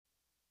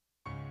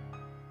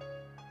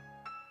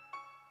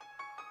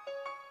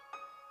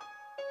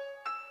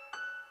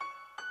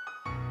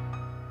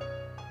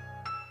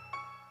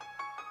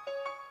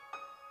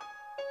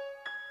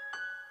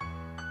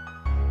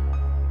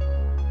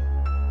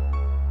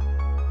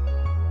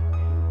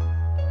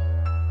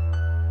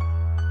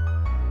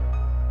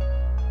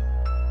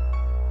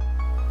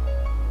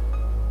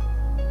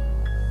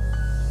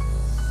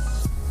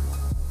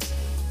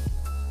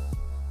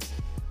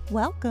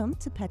Welcome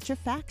to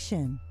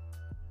Petrifaction.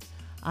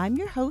 I'm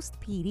your host,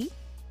 Petey.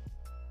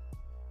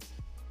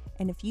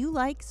 And if you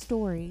like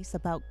stories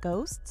about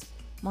ghosts,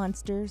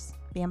 monsters,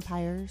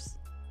 vampires,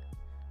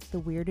 the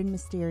weird and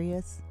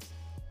mysterious,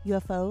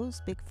 UFOs,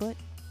 Bigfoot,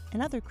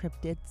 and other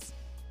cryptids,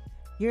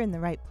 you're in the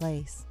right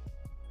place.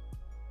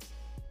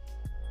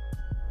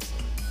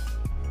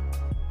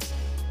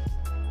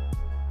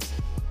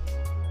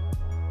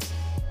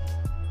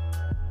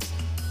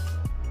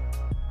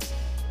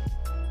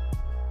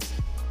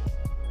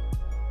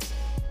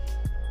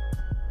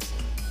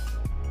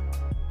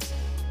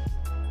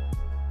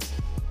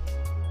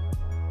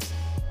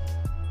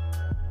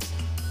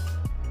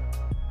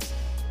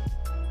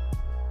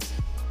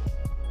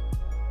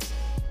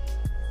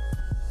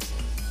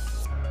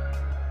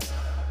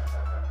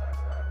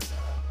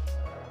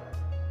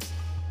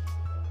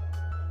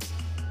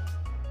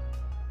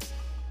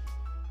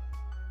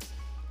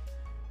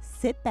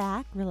 Sit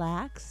back,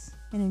 relax,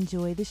 and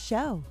enjoy the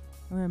show.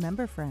 And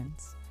remember,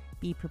 friends,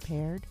 be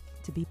prepared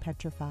to be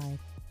petrified.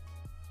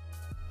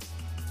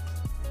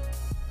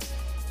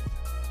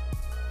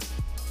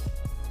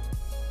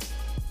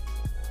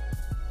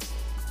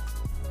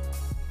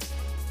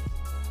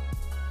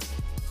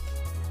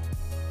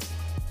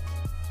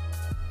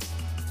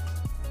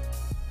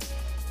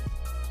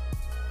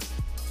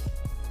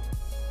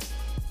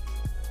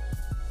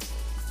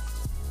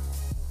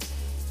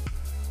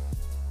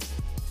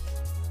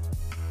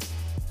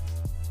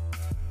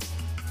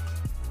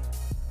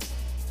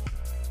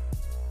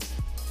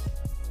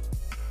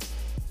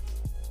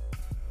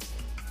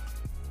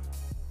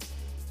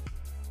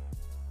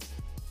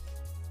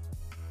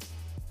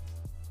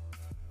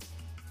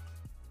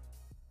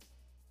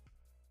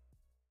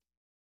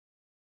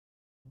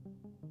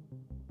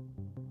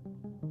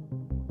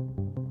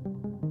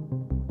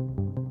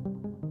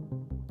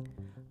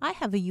 I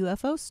have a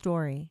UFO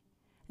story,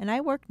 and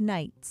I work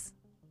nights.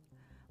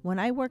 When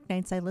I work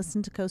nights, I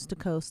listen to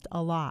Coast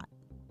a lot.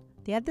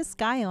 They had this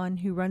guy on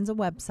who runs a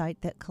website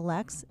that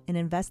collects and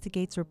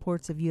investigates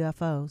reports of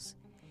UFOs.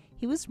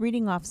 He was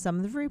reading off some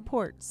of the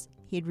reports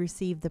he had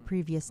received the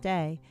previous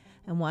day,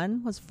 and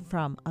one was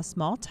from a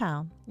small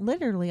town,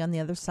 literally on the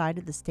other side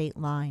of the state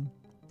line.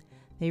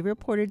 They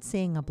reported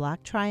seeing a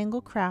black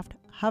triangle craft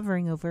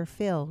hovering over a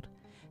field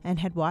and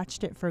had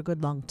watched it for a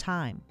good long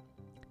time.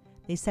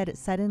 They said it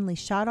suddenly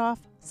shot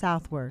off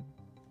southward.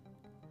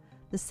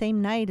 The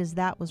same night as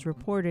that was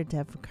reported to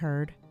have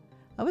occurred,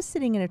 I was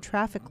sitting at a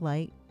traffic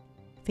light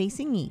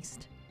facing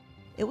east.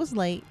 It was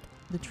late,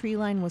 the tree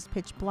line was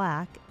pitch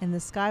black, and the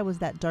sky was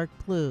that dark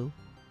blue.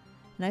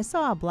 And I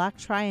saw a black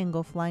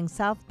triangle flying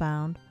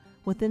southbound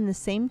within the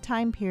same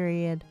time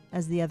period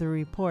as the other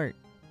report.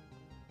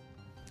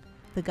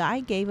 The guy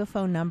gave a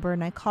phone number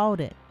and I called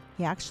it.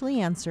 He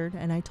actually answered,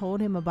 and I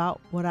told him about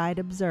what I'd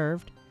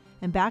observed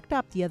and backed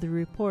up the other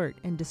report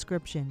and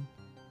description.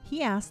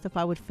 He asked if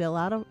I would fill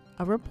out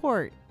a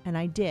report, and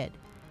I did.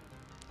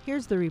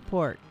 Here's the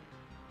report.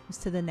 It was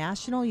to the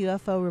National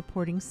UFO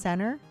Reporting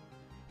Center.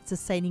 It's a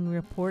sighting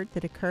report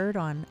that occurred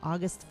on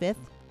August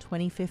 5th,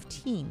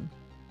 2015.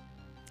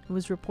 It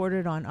was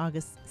reported on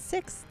August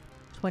 6th,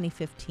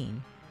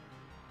 2015.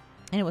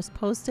 And it was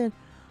posted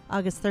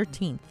August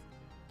 13th,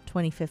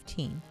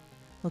 2015.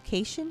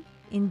 Location,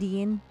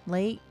 Indian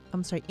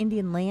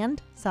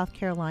Land, South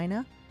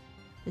Carolina.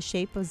 The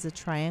shape was a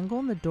triangle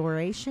and the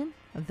duration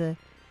of the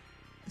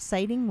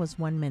sighting was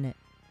 1 minute.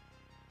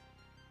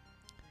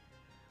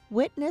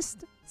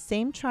 Witnessed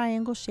same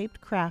triangle-shaped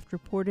craft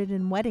reported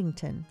in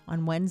Weddington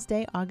on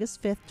Wednesday,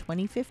 August 5th,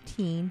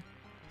 2015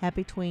 at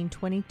between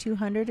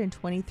 2200 and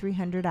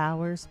 2300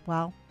 hours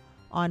while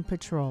on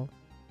patrol.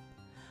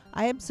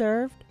 I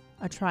observed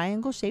a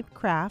triangle-shaped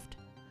craft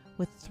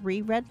with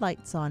 3 red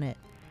lights on it,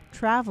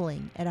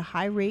 traveling at a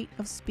high rate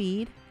of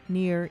speed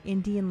near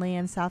Indian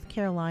Land, South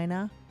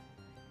Carolina,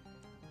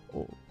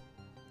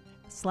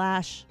 /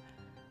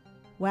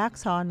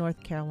 Waxhaw,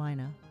 North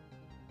Carolina.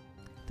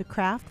 The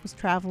craft was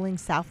traveling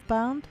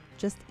southbound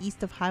just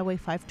east of Highway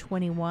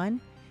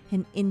 521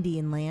 in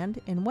Indian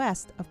Land and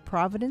west of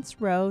Providence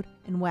Road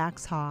in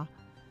Waxhaw,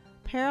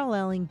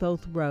 paralleling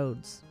both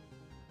roads.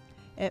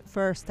 At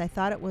first, I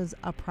thought it was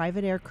a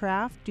private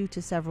aircraft due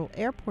to several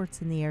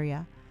airports in the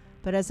area,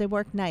 but as I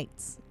work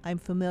nights, I'm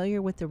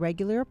familiar with the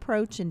regular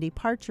approach and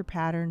departure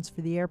patterns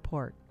for the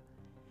airport.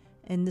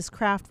 And this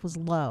craft was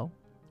low,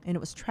 and it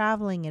was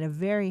traveling at a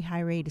very high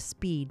rate of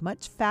speed,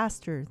 much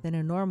faster than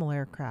a normal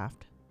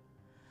aircraft.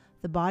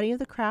 The body of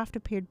the craft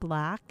appeared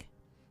black,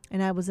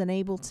 and I was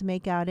unable to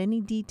make out any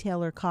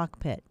detail or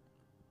cockpit.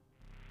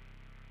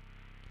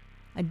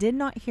 I did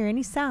not hear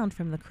any sound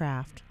from the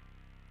craft.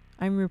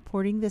 I'm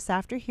reporting this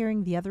after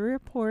hearing the other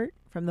report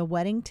from the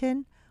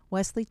Weddington,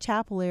 Wesley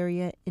Chapel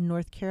area in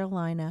North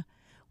Carolina,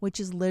 which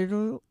is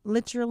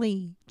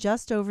literally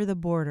just over the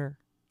border.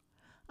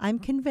 I'm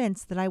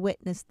convinced that I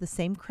witnessed the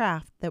same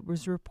craft that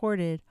was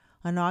reported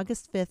on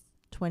August 5th,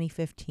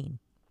 2015.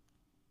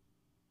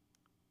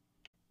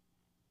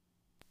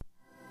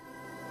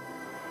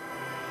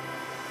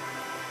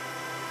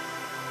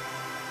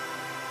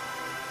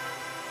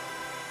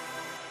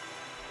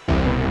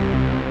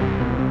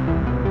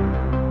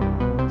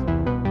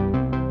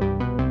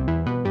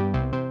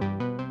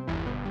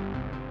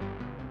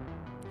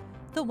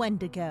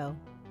 Wendigo.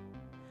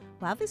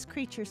 While this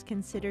creature is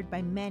considered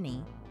by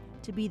many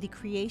to be the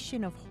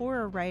creation of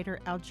horror writer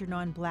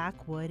Algernon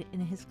Blackwood in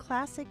his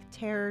classic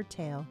terror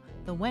tale,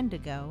 The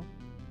Wendigo,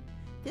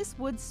 this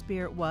wood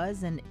spirit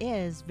was and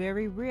is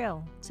very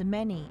real to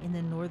many in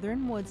the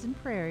northern woods and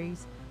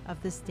prairies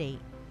of the state.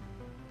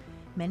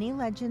 Many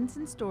legends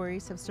and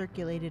stories have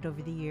circulated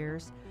over the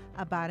years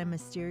about a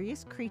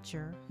mysterious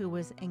creature who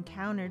was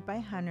encountered by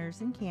hunters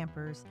and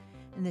campers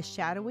in the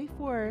shadowy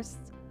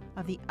forests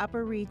of the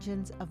upper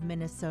regions of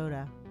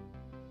Minnesota.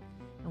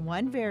 In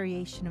one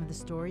variation of the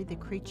story, the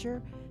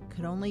creature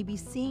could only be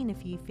seen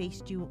if he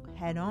faced you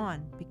head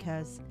on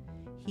because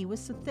he was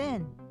so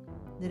thin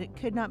that it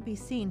could not be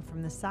seen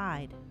from the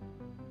side.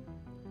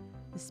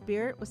 The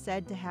spirit was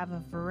said to have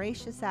a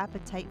voracious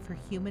appetite for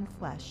human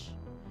flesh,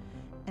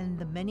 and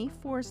the many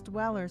forest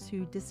dwellers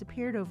who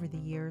disappeared over the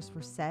years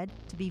were said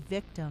to be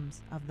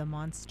victims of the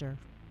monster.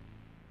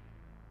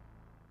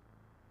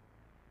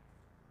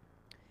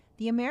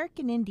 The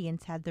American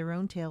Indians had their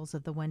own tales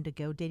of the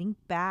Wendigo dating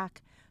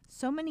back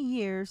so many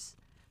years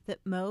that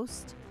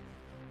most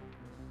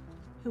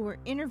who were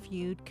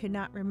interviewed could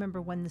not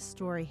remember when the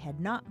story had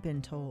not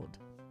been told.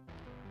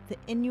 The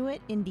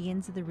Inuit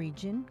Indians of the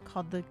region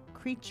called the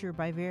creature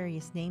by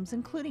various names,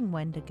 including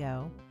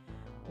Wendigo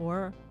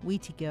or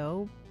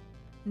Wetigo,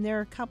 and there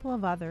are a couple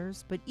of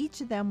others, but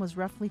each of them was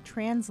roughly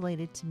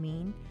translated to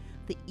mean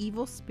the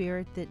evil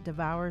spirit that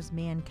devours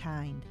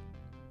mankind.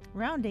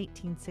 Around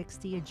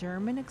 1860, a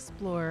German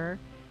explorer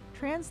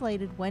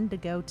translated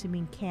Wendigo to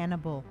mean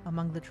cannibal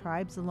among the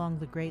tribes along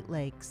the Great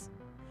Lakes.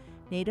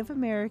 Native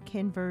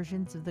American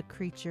versions of the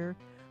creature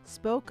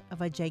spoke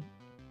of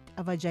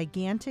a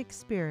gigantic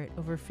spirit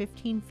over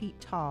 15 feet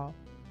tall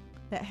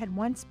that had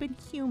once been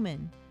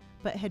human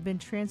but had been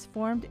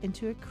transformed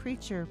into a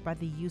creature by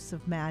the use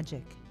of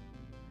magic.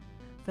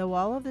 Though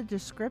all of the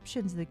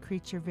descriptions of the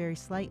creature vary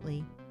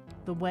slightly,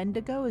 the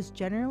Wendigo is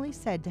generally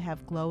said to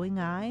have glowing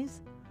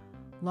eyes,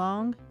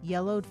 long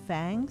yellowed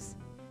fangs,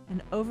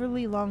 and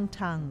overly long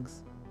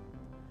tongues.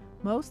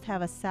 Most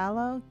have a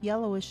sallow,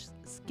 yellowish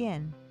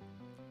skin,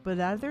 but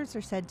others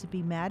are said to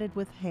be matted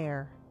with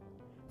hair.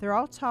 They're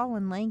all tall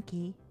and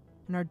lanky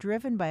and are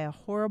driven by a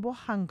horrible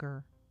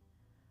hunger.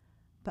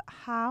 But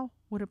how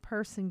would a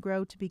person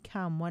grow to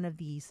become one of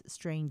these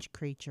strange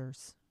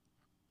creatures?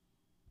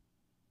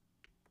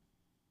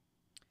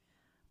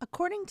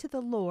 According to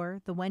the lore,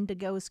 the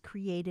Wendigo is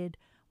created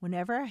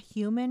whenever a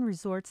human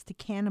resorts to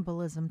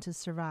cannibalism to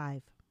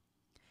survive.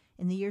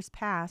 In the years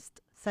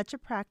past, such a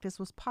practice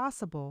was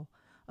possible,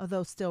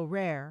 although still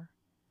rare,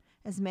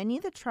 as many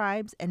of the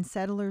tribes and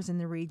settlers in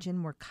the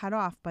region were cut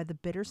off by the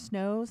bitter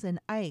snows and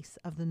ice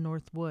of the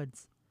North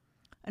Woods.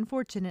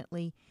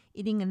 Unfortunately,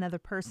 eating another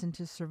person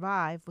to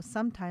survive was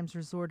sometimes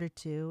resorted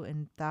to,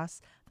 and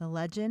thus the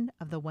legend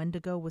of the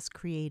Wendigo was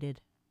created.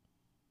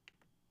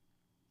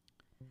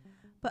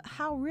 But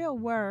how real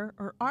were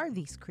or are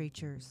these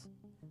creatures?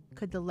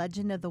 Could the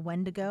legend of the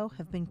Wendigo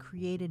have been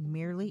created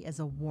merely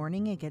as a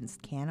warning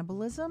against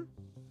cannibalism?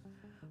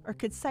 Or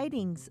could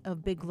sightings of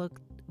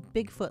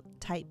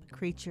Bigfoot-type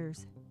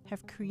creatures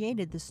have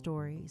created the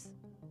stories?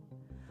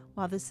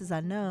 While this is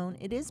unknown,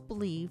 it is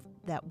believed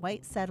that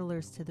white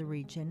settlers to the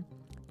region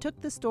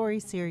took the story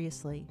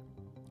seriously.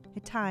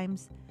 At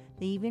times,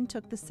 they even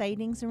took the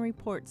sightings and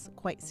reports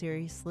quite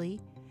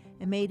seriously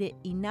and made it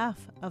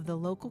enough of the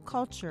local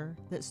culture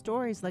that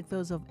stories like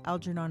those of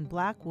Algernon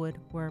Blackwood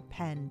were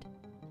penned.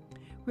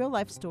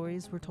 Real-life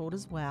stories were told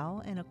as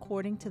well, and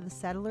according to the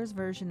settlers'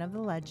 version of the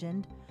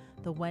legend,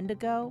 the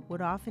Wendigo would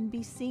often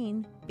be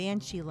seen,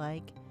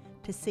 banshee-like,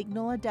 to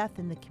signal a death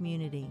in the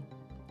community.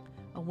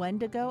 A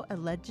Wendigo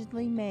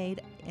allegedly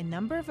made a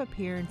number of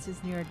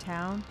appearances near a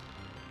town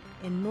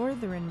in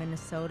northern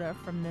Minnesota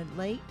from the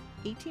late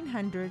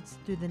 1800s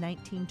through the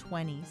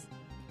 1920s.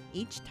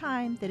 Each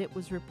time that it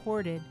was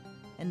reported,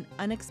 an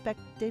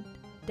unexpected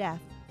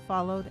death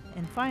followed,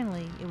 and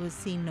finally it was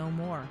seen no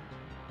more.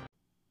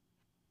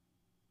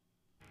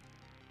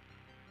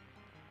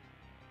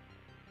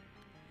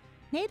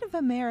 Native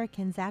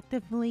Americans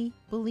actively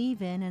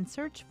believe in and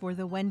search for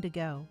the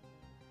Wendigo.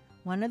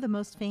 One of the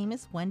most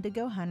famous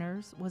Wendigo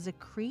hunters was a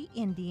Cree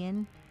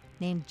Indian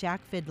named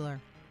Jack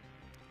Fiddler.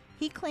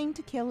 He claimed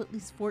to kill at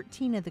least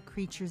 14 of the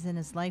creatures in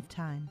his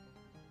lifetime,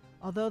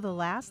 although the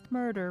last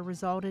murder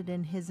resulted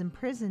in his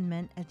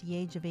imprisonment at the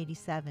age of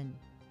 87.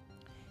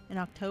 In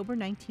October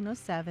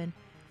 1907,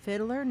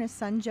 Fiddler and his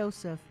son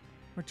Joseph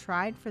were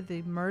tried for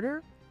the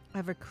murder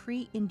of a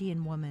Cree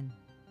Indian woman.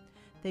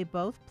 They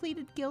both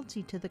pleaded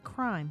guilty to the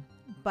crime,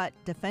 but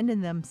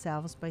defended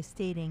themselves by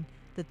stating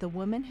that the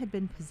woman had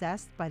been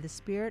possessed by the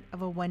spirit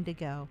of a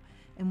Wendigo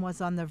and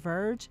was on the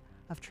verge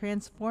of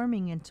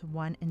transforming into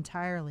one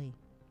entirely.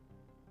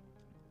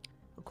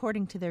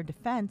 According to their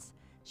defense,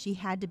 she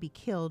had to be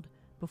killed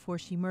before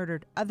she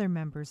murdered other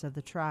members of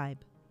the tribe.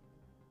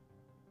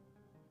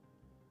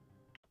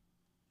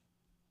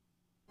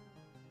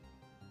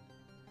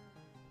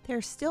 There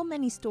are still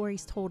many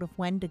stories told of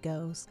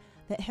Wendigos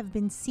that have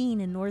been seen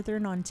in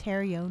northern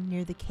Ontario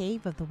near the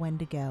Cave of the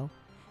Wendigo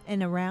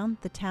and around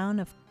the town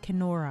of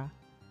Kenora.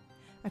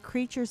 A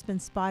creature's been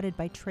spotted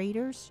by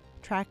traders,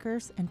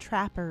 trackers, and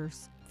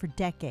trappers for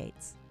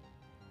decades.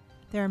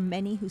 There are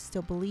many who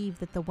still believe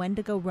that the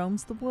Wendigo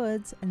roams the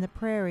woods and the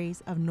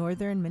prairies of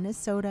northern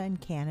Minnesota and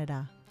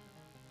Canada.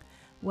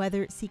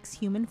 Whether it seeks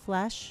human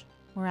flesh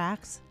or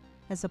acts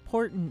as a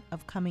portent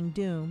of coming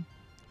doom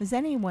is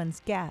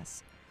anyone's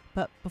guess,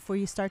 but before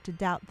you start to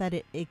doubt that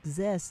it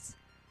exists,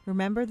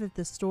 remember that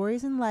the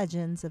stories and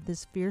legends of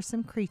this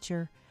fearsome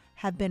creature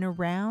have been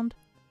around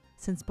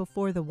since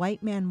before the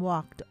white man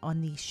walked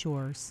on these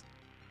shores.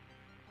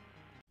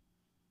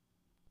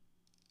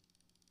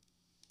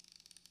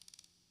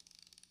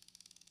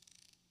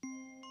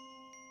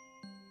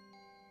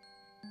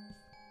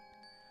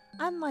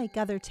 Unlike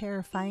other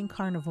terrifying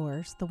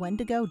carnivores, the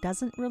Wendigo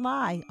doesn't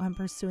rely on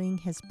pursuing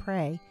his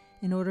prey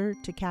in order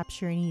to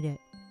capture and eat it.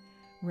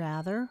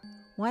 Rather,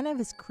 one of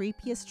his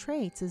creepiest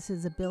traits is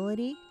his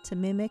ability to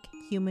mimic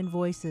human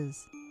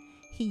voices.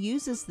 He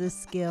uses this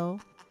skill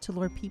to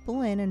lure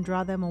people in and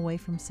draw them away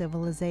from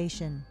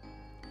civilization.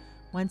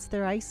 Once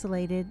they're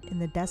isolated in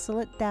the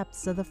desolate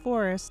depths of the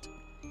forest,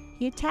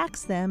 he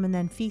attacks them and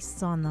then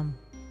feasts on them.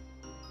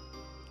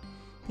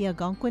 The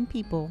Algonquin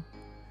people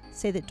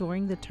say that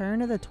during the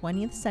turn of the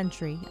 20th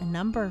century, a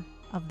number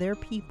of their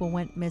people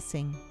went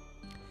missing.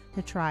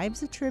 The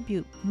tribes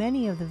attribute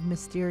many of the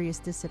mysterious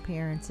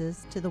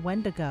disappearances to the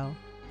Wendigo,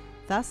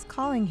 thus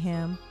calling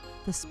him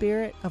the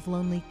spirit of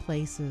lonely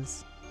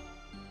places.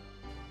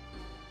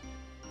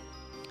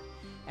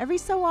 Every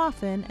so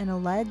often, an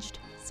alleged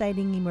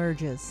sighting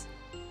emerges.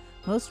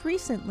 Most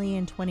recently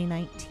in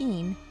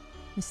 2019,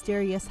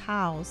 mysterious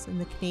howls in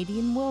the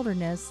Canadian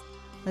wilderness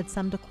led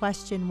some to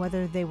question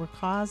whether they were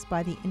caused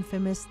by the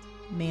infamous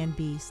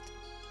man-beast.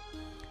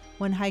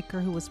 One hiker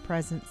who was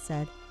present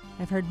said,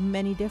 "I've heard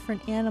many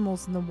different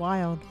animals in the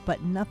wild,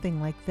 but nothing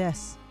like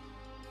this."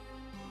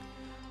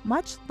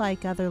 Much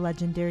like other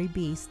legendary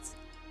beasts,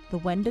 the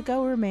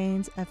Wendigo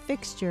remains a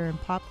fixture in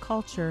pop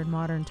culture in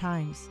modern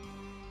times.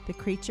 The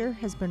creature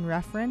has been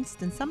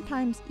referenced and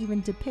sometimes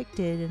even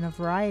depicted in a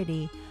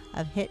variety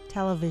of hit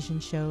television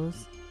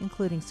shows,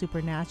 including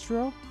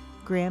Supernatural,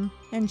 Grimm,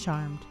 and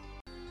Charmed.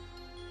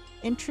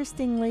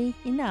 Interestingly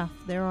enough,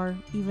 there are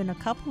even a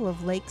couple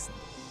of lakes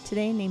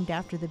today named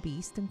after the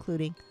beast,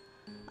 including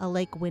a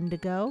Lake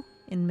Wendigo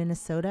in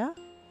Minnesota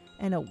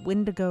and a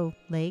Wendigo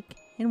Lake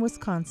in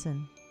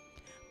Wisconsin.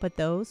 But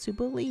those who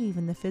believe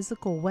in the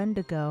physical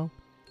Wendigo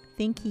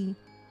think he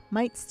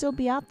might still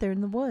be out there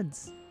in the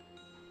woods.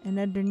 And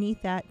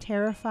underneath that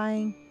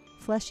terrifying,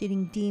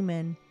 flesh-eating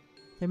demon,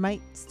 there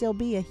might still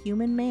be a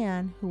human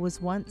man who was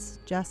once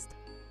just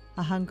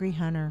a hungry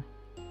hunter.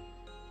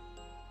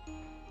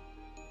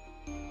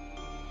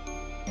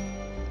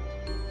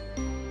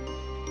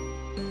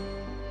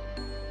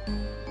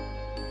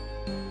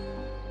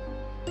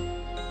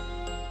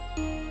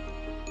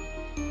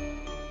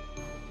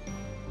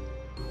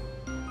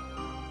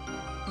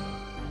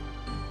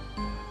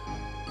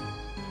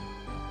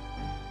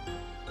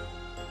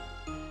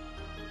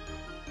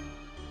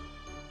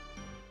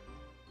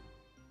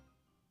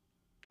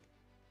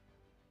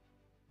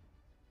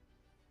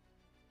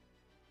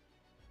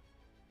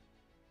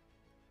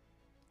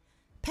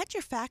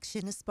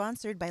 Petrifaction is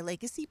sponsored by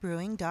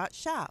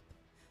LegacyBrewing.shop.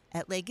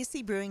 At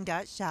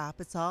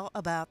LegacyBrewing.shop, it's all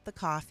about the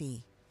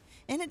coffee.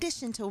 In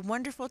addition to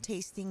wonderful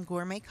tasting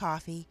gourmet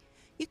coffee,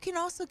 you can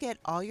also get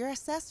all your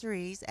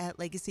accessories at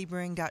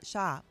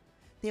LegacyBrewing.shop.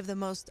 They have the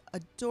most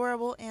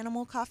adorable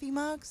animal coffee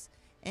mugs,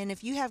 and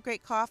if you have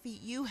great coffee,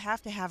 you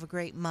have to have a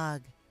great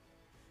mug.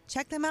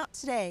 Check them out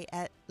today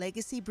at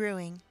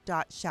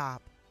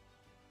LegacyBrewing.shop.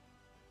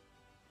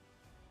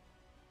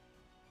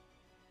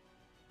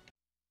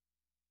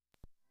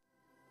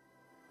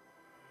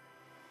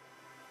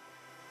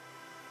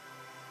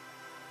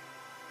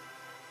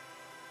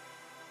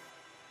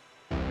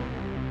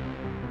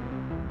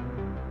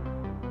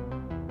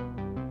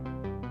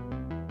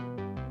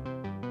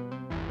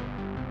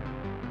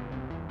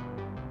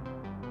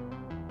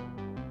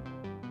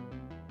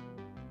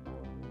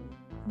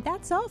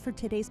 That's all for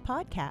today's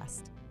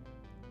podcast.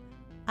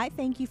 I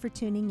thank you for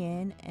tuning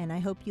in, and I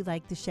hope you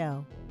liked the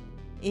show.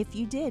 If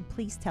you did,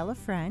 please tell a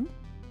friend,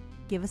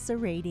 give us a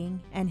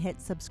rating, and hit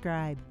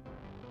subscribe.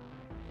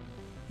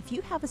 If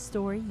you have a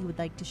story you would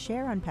like to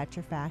share on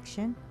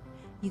Petrifaction,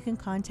 you can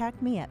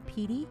contact me at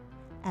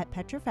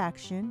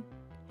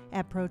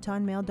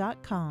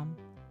petey@petrifaction@protonmail.com.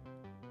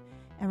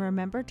 And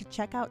remember to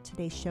check out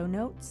today's show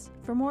notes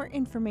for more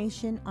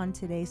information on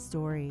today's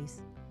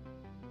stories.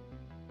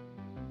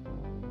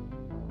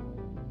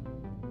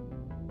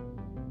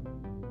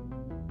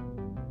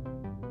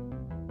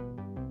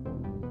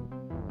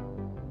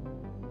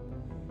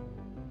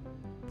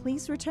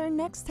 Please return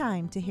next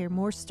time to hear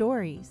more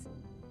stories.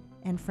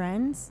 And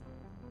friends,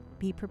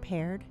 be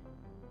prepared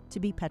to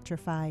be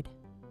petrified.